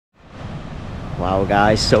Wow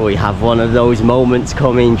guys, so we have one of those moments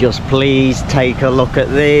coming. Just please take a look at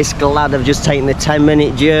this. Glad I've just taken the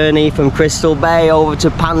 10-minute journey from Crystal Bay over to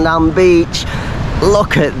Pandan Beach.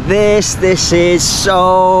 Look at this. This is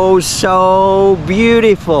so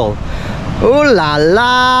beautiful. Ooh la la!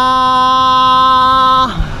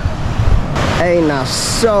 Ain't that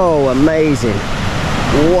so amazing?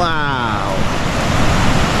 Wow!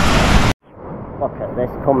 Look at this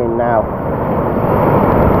coming now.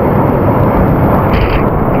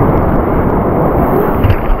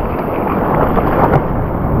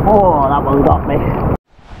 Oh, that one got me.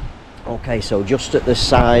 Okay, so just at the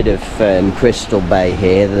side of Crystal Bay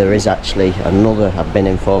here, there is actually another, I've been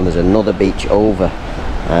informed there's another beach over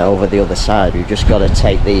the other side. We've just got to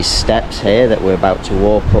take these steps here that we're about to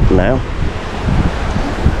walk up now.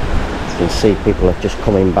 You can see people are just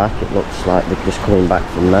coming back. It looks like they're just coming back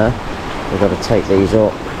from there. We've got to take these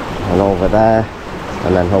up and over there,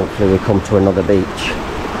 and then hopefully we come to another beach.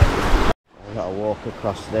 We've got to walk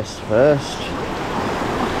across this first.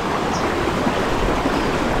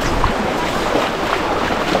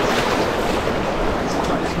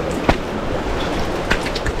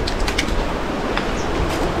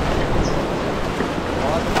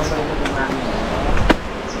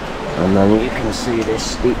 And then you can see these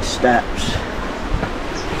steep steps.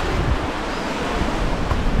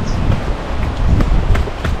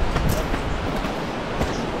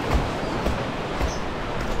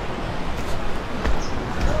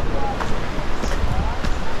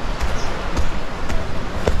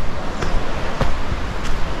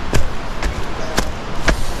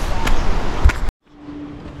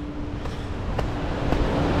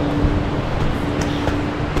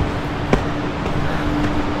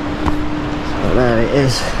 There it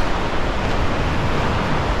is,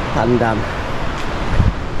 Pandan.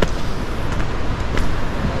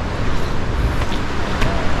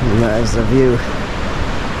 And there's the view.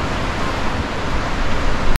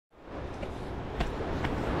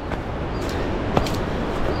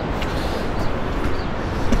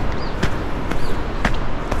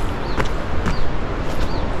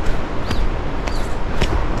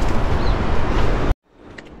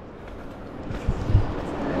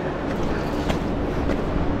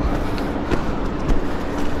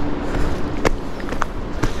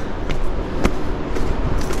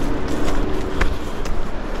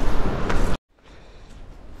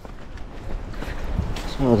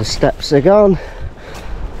 So the steps are gone,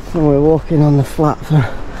 and we're walking on the flat for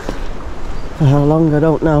how long I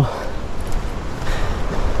don't know.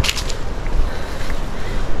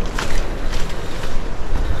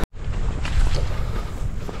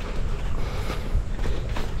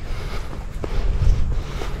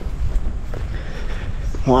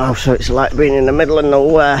 Wow, so it's like being in the middle of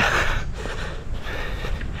nowhere.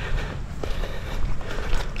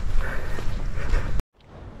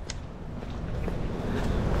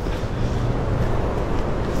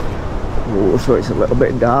 Ooh, so it's a little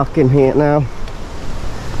bit dark in here now.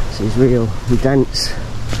 This is real dense,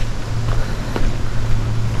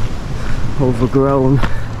 overgrown.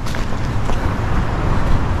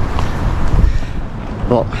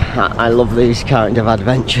 But I love these kind of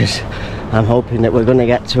adventures. I'm hoping that we're going to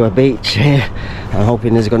get to a beach here. I'm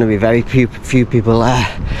hoping there's going to be very few people there,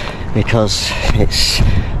 because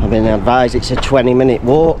I've been advised it's a 20-minute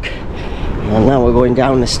walk, and now we're going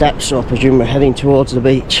down the steps, so I presume we're heading towards the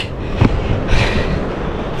beach.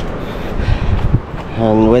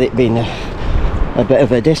 And with it being a bit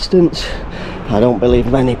of a distance, I don't believe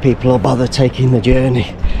many people will bother taking the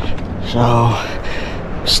journey. So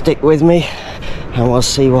stick with me and we'll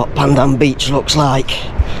see what Pandan Beach looks like.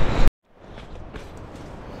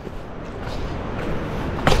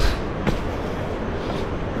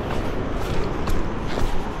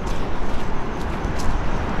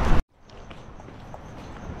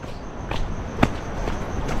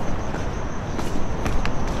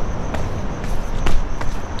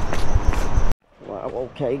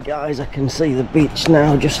 Okay guys, I can see the beach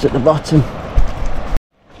now just at the bottom.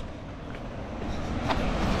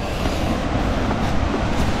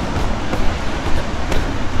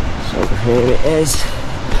 So here it is.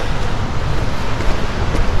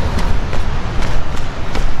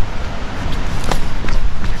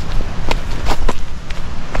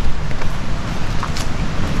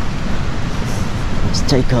 Let's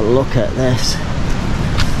take a look at this.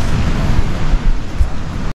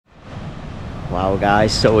 Wow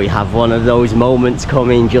guys, so we have one of those moments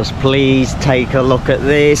coming. Just please take a look at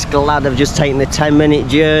this. Glad I've just taken the 10-minute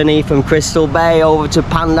journey from Crystal Bay over to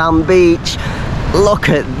Pandan Beach. Look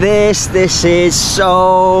at this. This is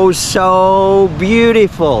so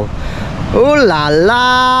beautiful. Ooh la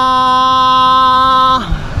la!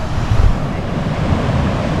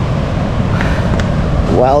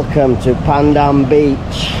 Welcome to Pandan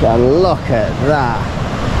Beach, and look at that.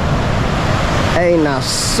 Ain't that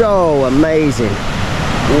so amazing?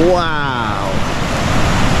 Wow.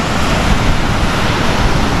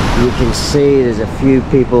 You can see there's a few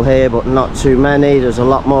people here, but not too many. There's a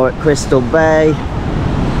lot more at Crystal Bay.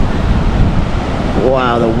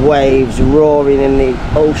 Wow, the waves roaring in the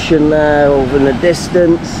ocean there over in the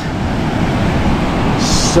distance.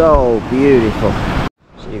 So beautiful.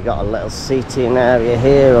 So you've got a little seating area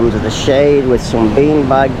here under the shade with some bean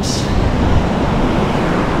bags.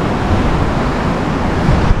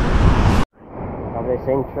 Have this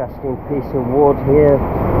interesting piece of wood here,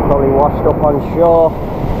 probably washed up on shore.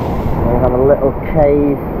 And have a little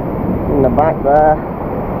cave in the back there.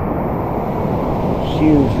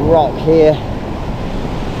 Huge rock here.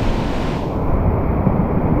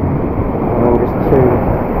 And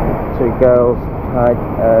just two girls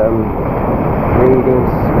reading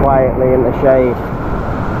quietly in the shade.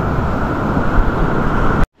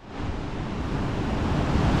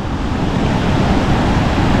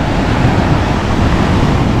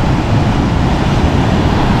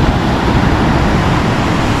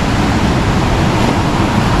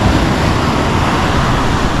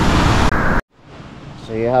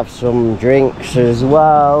 So you have some drinks as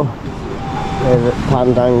well here at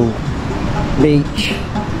Pandan Beach.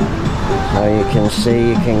 So you can see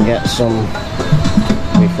you can get some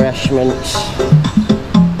refreshments,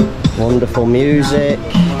 wonderful music.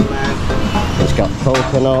 It's got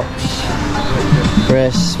coconuts,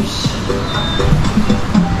 crisps.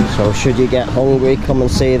 So should you get hungry, come and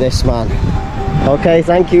see this man. Okay,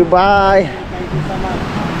 thank you, bye.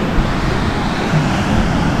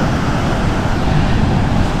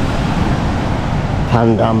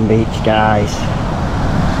 Pandan Beach, guys.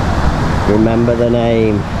 Remember the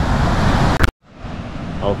name.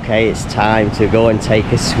 Okay, it's time to go and take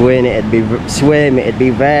a swim. It'd be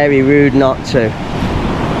very rude not to.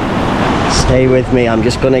 Stay with me. I'm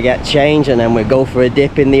just gonna get changed and then we'll go for a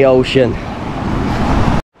dip in the ocean.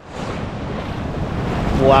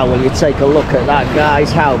 Wow, will you take a look at that,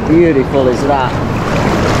 guys? How beautiful is that?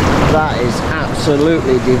 That is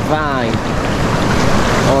absolutely divine.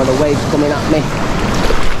 Oh, the waves coming at me.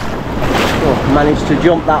 Oh, managed to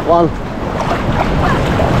jump that one.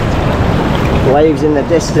 Waves in the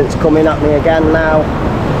distance coming at me again now.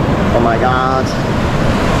 Oh my god.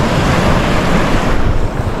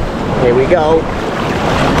 Here we go.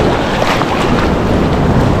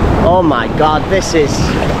 Oh my god, this is,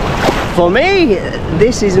 for me,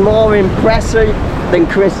 this is more impressive than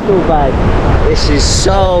Crystal Bay. This is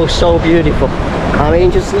so beautiful. I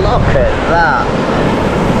mean, just look at that.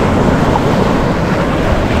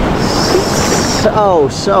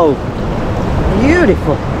 So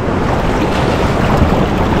beautiful.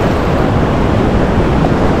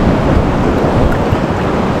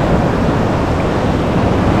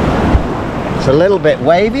 It's a little bit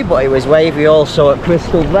wavy, but it was wavy also at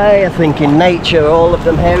Crystal Bay. I think in nature, all of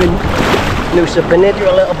them here in Nusa Penida are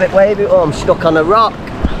a little bit wavy. Oh, I'm stuck on a rock.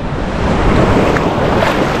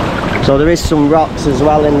 So there is some rocks as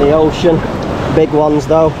well in the ocean, big ones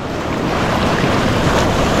though.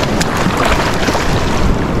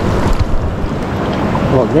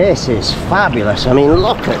 Well, this is fabulous. I mean,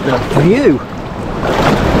 look at the view.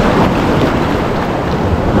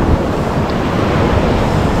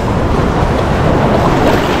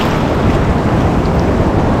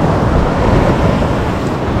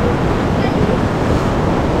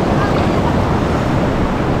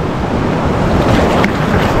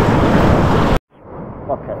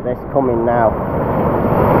 Look at this coming now.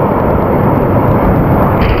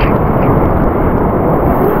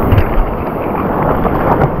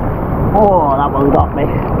 Oh, that one got me.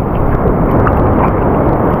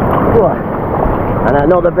 Oh, and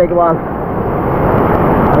another big one.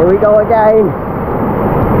 Here we go again.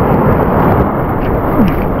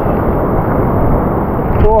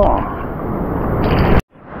 Oh.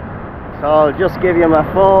 So I'll just give you my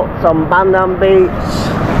thoughts on Pandan Beach.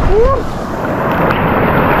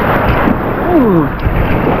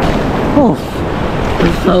 Oh,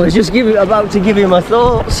 I was just about to give you my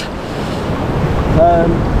thoughts.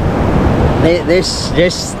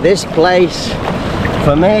 This place,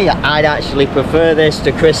 for me, I'd actually prefer this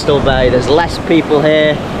to Crystal Bay. There's less people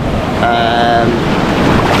here.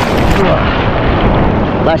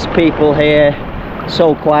 Less people here.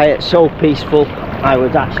 So quiet, so peaceful. I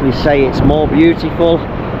would actually say it's more beautiful.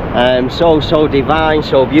 So divine,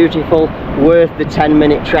 so beautiful. Worth the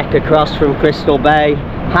 10-minute trek across from Crystal Bay.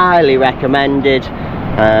 Highly recommended.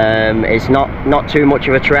 It's not too much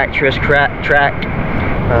of a treacherous trek.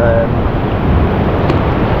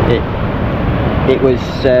 It was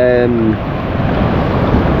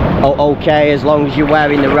okay, as long as you're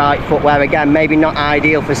wearing the right footwear. Again, maybe not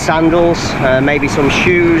ideal for sandals, maybe some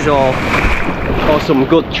shoes or some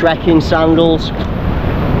good trekking sandals,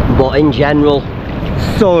 but in general,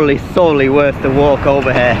 thoroughly worth the walk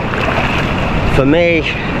over here. For me,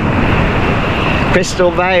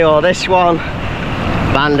 Crystal Bay or this one,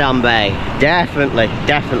 Pandan Bay, definitely.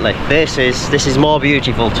 This is more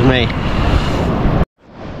beautiful to me.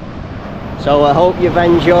 So I hope you've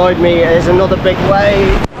enjoyed me. There's another big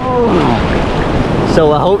wave.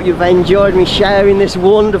 So I hope you've enjoyed me sharing this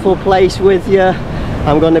wonderful place with you.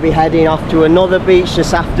 I'm going to be heading off to another beach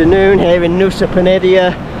this afternoon here in Nusa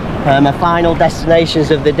Penida, my final destinations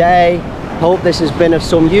of the day. Hope this has been of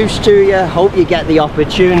some use to you. Hope you get the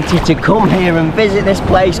opportunity to come here and visit this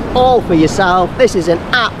place all for yourself. This is an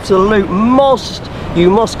absolute must. You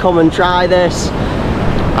must come and try this.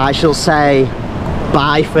 I shall say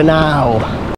bye for now.